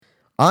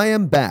I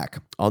am back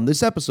on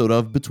this episode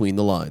of Between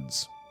the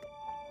Lines.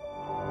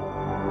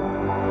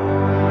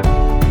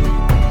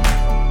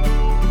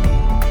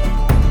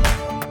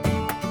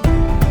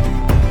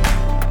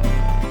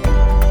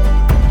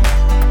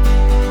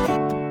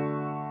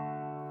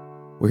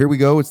 Well, here we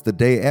go. It's the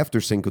day after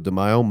Cinco de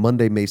Mayo,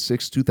 Monday, May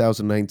 6,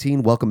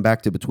 2019. Welcome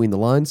back to Between the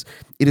Lines.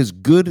 It is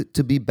good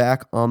to be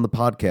back on the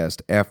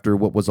podcast after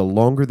what was a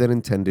longer than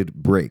intended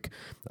break.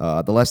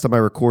 The last time I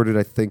recorded,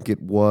 I think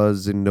it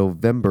was in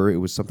November. It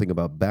was something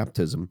about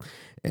baptism.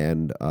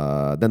 And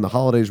then the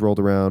holidays rolled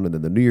around, and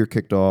then the new year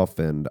kicked off,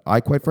 and I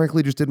quite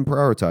frankly just didn't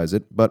prioritize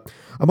it. But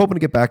I'm hoping to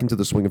get back into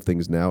the swing of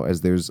things now, as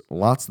there's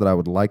lots that I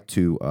would like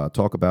to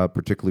talk about,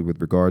 particularly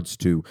with regards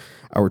to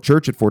our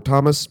church at Fort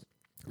Thomas,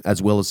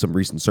 as well as some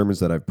recent sermons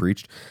that I've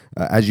preached.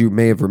 As you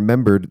may have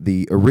remembered,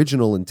 the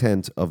original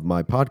intent of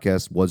my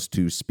podcast was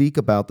to speak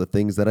about the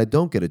things that I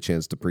don't get a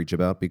chance to preach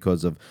about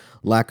because of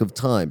lack of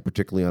time,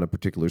 particularly on a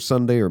particular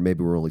Sunday, or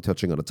maybe we're only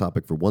touching on a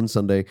topic for one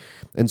Sunday.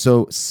 And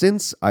so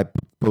since I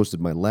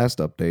posted my last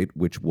update,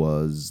 which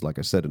was, like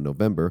I said, in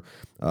November,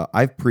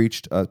 I've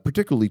preached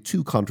particularly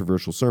two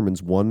controversial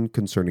sermons, one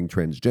concerning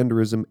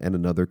transgenderism and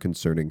another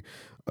concerning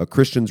a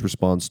Christian's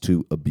response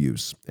to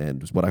abuse.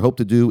 And what I hope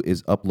to do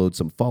is upload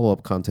some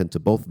follow-up content to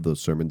both of those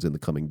sermons in the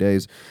coming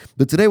days.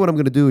 But today what I'm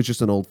going to do is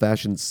just an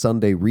old-fashioned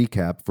Sunday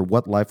recap for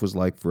what life was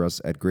like for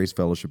us at Grace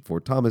Fellowship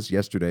Fort Thomas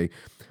yesterday,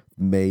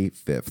 May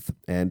 5th.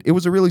 And it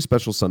was a really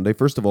special Sunday.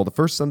 First of all, the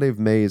first Sunday of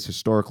May is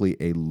historically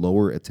a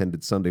lower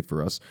attended Sunday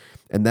for us,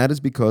 and that is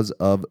because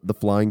of the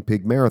Flying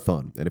Pig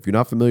Marathon. And if you're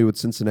not familiar with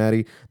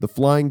Cincinnati, the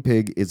Flying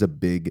Pig is a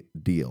big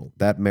deal.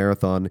 That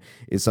marathon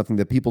is something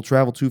that people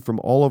travel to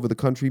from all over the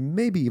country,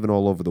 maybe even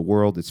all over the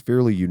world. It's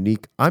fairly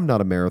unique. I'm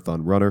not a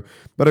marathon runner,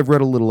 but I've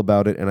read a little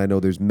about it, and I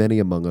know there's many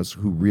among us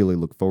who really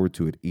look forward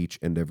to it each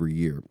and every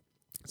year.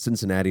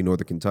 Cincinnati,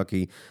 Northern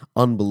Kentucky,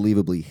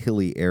 unbelievably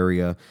hilly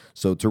area.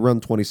 So to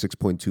run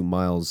 26.2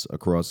 miles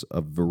across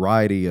a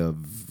variety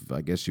of,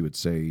 I guess you would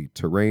say,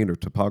 terrain or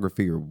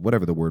topography or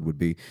whatever the word would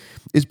be,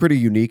 is pretty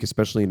unique,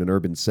 especially in an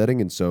urban setting.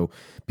 And so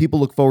people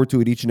look forward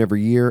to it each and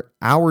every year.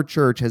 Our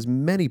church has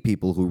many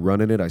people who run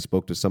in it. I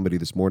spoke to somebody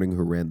this morning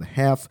who ran the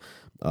half.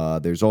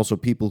 There's also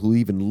people who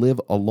even live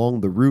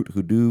along the route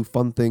who do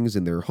fun things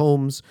in their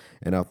homes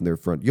and out in their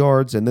front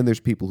yards. And then there's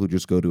people who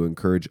just go to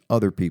encourage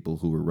other people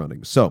who are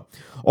running. So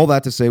all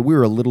that to say, we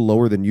were a little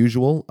lower than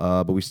usual,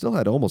 but we still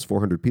had almost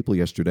 400 people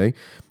yesterday.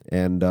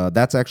 And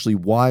that's actually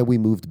why we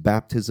moved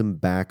baptism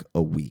back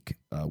a week.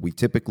 We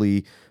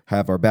typically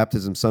have our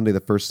baptism Sunday,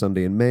 the first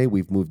Sunday in May.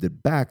 We've moved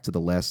it back to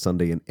the last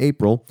Sunday in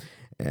April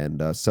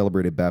and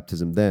celebrated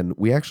baptism then.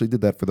 We actually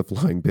did that for the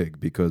Flying Pig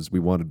because we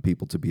wanted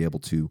people to be able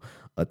to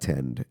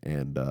attend,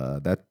 and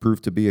that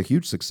proved to be a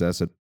huge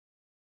success.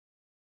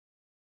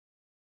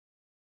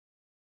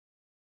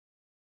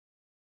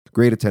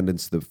 Great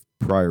attendance the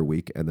prior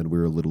week, and then we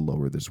were a little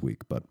lower this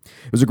week. But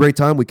it was a great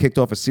time. We kicked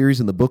off a series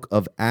in the book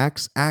of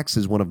Acts. Acts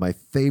is one of my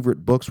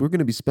favorite books. We're going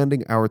to be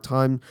spending our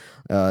time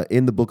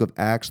in the book of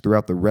Acts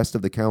throughout the rest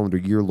of the calendar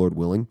year, Lord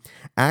willing.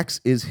 Acts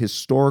is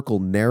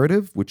historical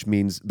narrative, which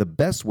means the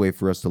best way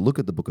for us to look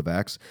at the book of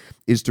Acts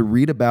is to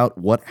read about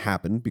what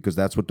happened, because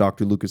that's what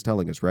Dr. Luke is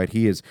telling us, right?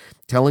 He is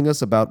telling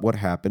us about what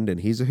happened, and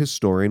he's a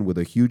historian with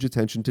a huge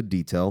attention to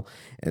detail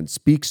and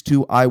speaks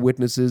to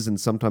eyewitnesses and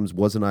sometimes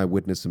was an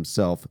eyewitness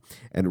himself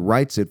and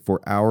writes it for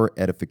our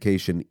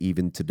edification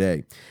even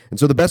today. And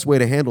so the best way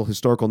to handle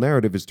historical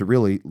narrative is to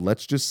really,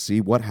 let's just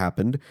see what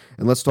happened,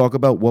 and let's talk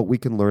about what we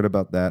can learn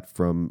about that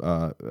from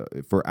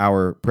for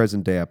our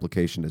present day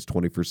application as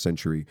 21st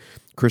century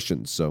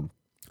Christians. So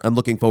I'm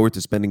looking forward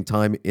to spending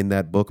time in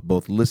that book,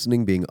 both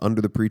listening, being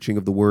under the preaching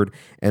of the word,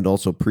 and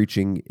also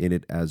preaching in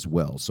it as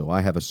well. So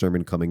I have a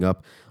sermon coming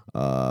up.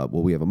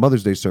 We have a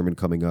Mother's Day sermon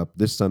coming up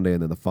this Sunday,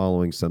 and then the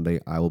following Sunday,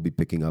 I will be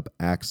picking up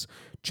Acts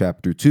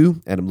chapter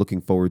 2, and I'm looking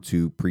forward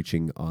to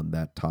preaching on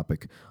that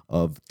topic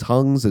of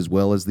tongues as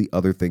well as the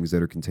other things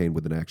that are contained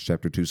within Acts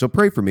chapter 2. So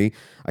pray for me.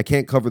 I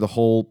can't cover the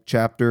whole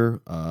chapter.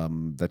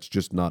 That's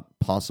just not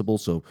possible.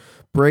 So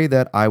pray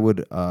that I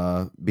would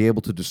be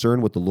able to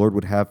discern what the Lord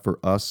would have for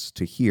us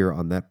to hear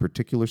on that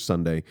particular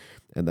Sunday,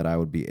 and that I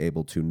would be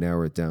able to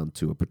narrow it down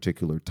to a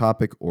particular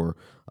topic or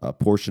a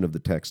portion of the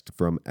text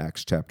from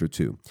Acts chapter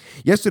 2.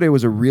 Yesterday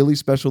was a really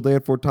special day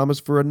at Fort Thomas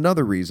for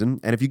another reason,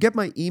 and if you get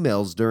my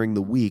emails during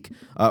the week,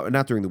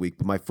 not during the week,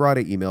 but my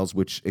Friday emails,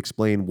 which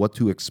explain what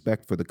to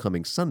expect for the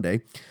coming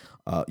Sunday,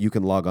 you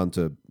can log on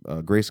to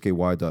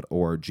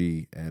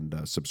graceky.org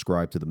and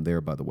subscribe to them there,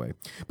 by the way.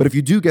 But if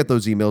you do get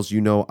those emails, you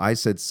know I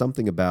said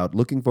something about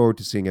looking forward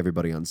to seeing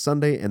everybody on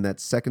Sunday, and that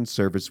second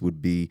service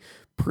would be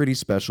pretty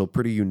special,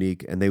 pretty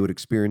unique, and they would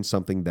experience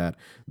something that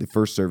the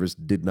first service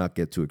did not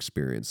get to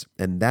experience.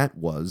 And that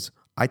was,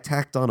 I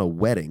tacked on a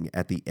wedding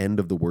at the end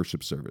of the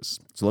worship service.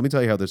 So let me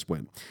tell you how this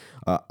went.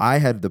 I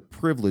had the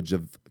privilege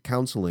of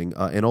counseling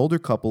an older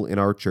couple in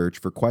our church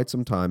for quite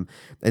some time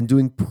and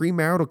doing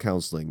premarital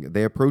counseling.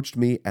 They approached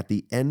me at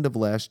the end of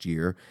last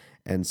year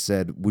and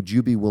said, would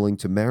you be willing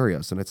to marry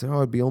us? And I said,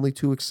 I'd be only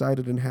too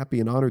excited and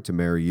happy and honored to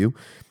marry you.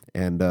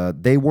 And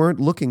they weren't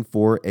looking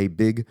for a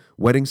big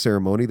wedding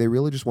ceremony. They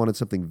really just wanted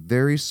something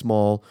very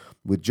small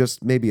with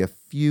just maybe a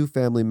few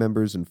family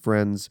members and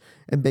friends,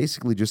 and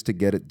basically just to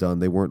get it done.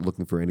 They weren't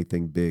looking for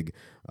anything big.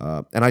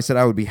 And I said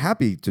I would be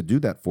happy to do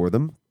that for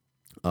them.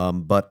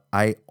 But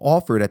I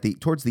offered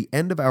towards the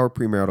end of our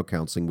premarital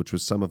counseling, which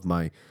was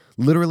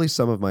literally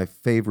some of my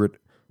favorite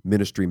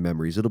ministry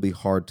memories. It'll be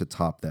hard to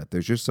top that.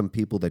 There's just some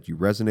people that you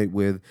resonate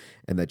with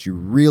and that you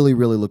really,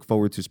 really look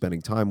forward to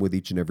spending time with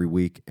each and every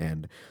week.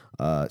 And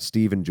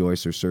Steve and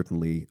Joyce are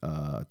certainly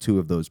two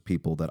of those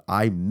people that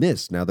I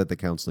miss now that the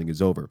counseling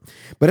is over.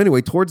 But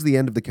anyway, towards the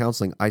end of the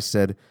counseling, I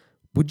said,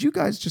 would you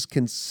guys just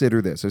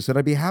consider this? I said,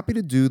 I'd be happy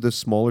to do the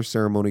smaller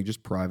ceremony,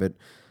 just private,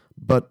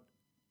 but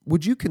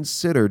would you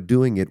consider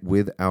doing it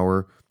with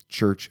our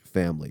church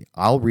family?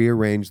 I'll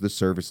rearrange the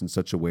service in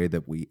such a way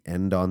that we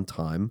end on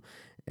time,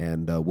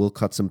 and we'll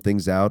cut some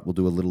things out. We'll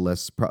do a little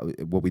less.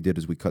 What we did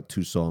is we cut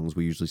 2 songs.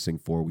 We usually sing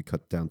 4. We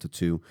cut down to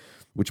 2,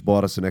 which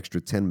bought us an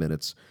extra 10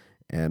 minutes.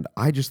 And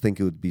I just think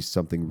it would be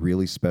something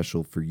really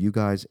special for you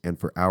guys and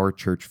for our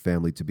church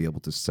family to be able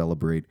to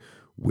celebrate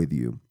with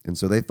you. And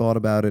so they thought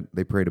about it,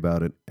 they prayed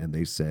about it, and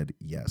they said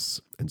yes.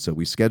 And so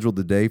we scheduled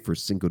the day for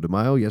Cinco de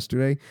Mayo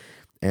yesterday,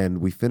 and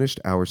we finished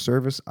our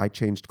service. I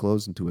changed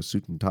clothes into a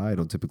suit and tie. I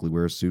don't typically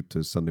wear a suit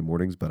to Sunday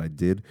mornings, but I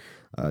did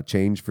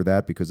change for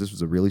that because this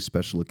was a really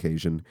special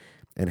occasion,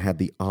 and had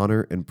the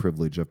honor and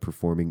privilege of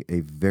performing a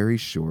very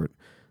short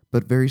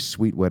but very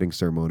sweet wedding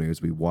ceremony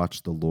as we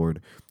watched the Lord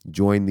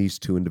join these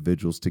 2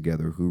 individuals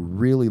together who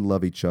really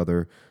love each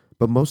other,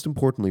 but most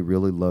importantly,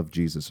 really love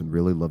Jesus and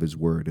really love His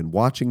Word. And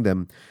watching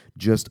them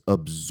just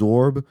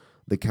absorb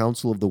the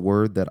counsel of the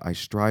Word that I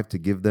strive to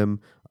give them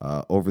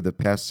over the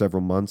past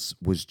several months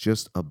was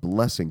just a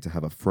blessing to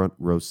have a front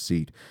row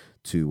seat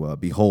to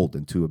behold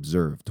and to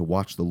observe, to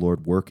watch the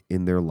Lord work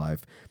in their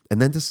life,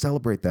 and then to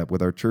celebrate that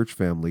with our church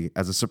family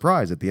as a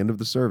surprise at the end of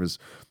the service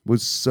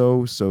was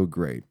so, so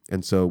great.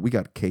 And so we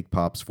got cake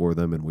pops for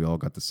them, and we all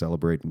got to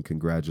celebrate and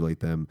congratulate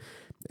them.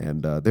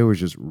 And there was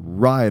just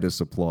riotous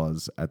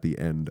applause at the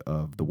end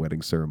of the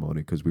wedding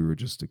ceremony because we were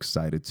just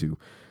excited to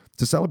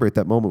celebrate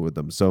that moment with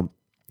them. So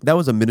that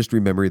was a ministry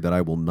memory that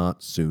I will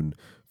not soon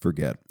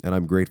forget. And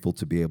I'm grateful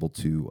to be able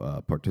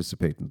to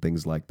participate in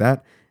things like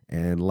that.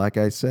 And like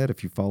I said,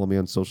 if you follow me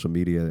on social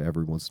media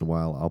every once in a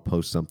while, I'll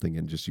post something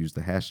and just use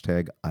the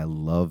hashtag I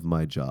love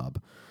my job.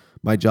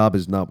 My job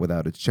is not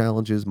without its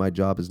challenges. My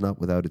job is not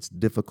without its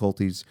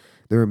difficulties.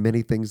 There are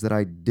many things that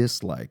I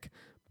dislike,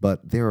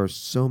 but there are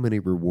so many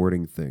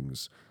rewarding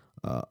things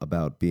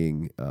about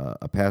being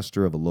a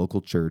pastor of a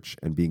local church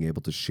and being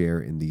able to share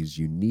in these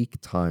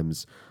unique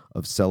times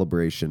of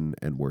celebration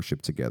and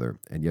worship together.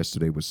 And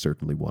yesterday was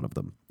certainly one of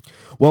them.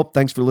 Well,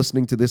 thanks for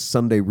listening to this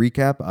Sunday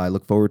recap. I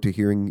look forward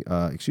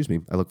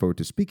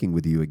to speaking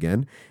with you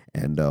again,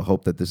 and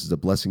hope that this is a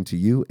blessing to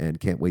you, and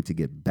can't wait to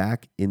get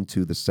back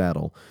into the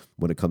saddle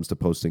when it comes to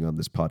posting on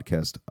this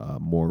podcast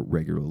more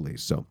regularly.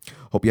 So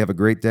hope you have a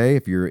great day.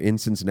 If you're in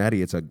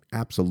Cincinnati, it's an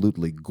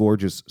absolutely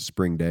gorgeous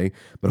spring day,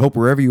 but hope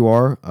wherever you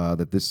are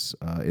that this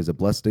is a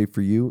blessed day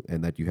for you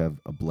and that you have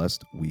a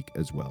blessed week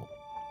as well.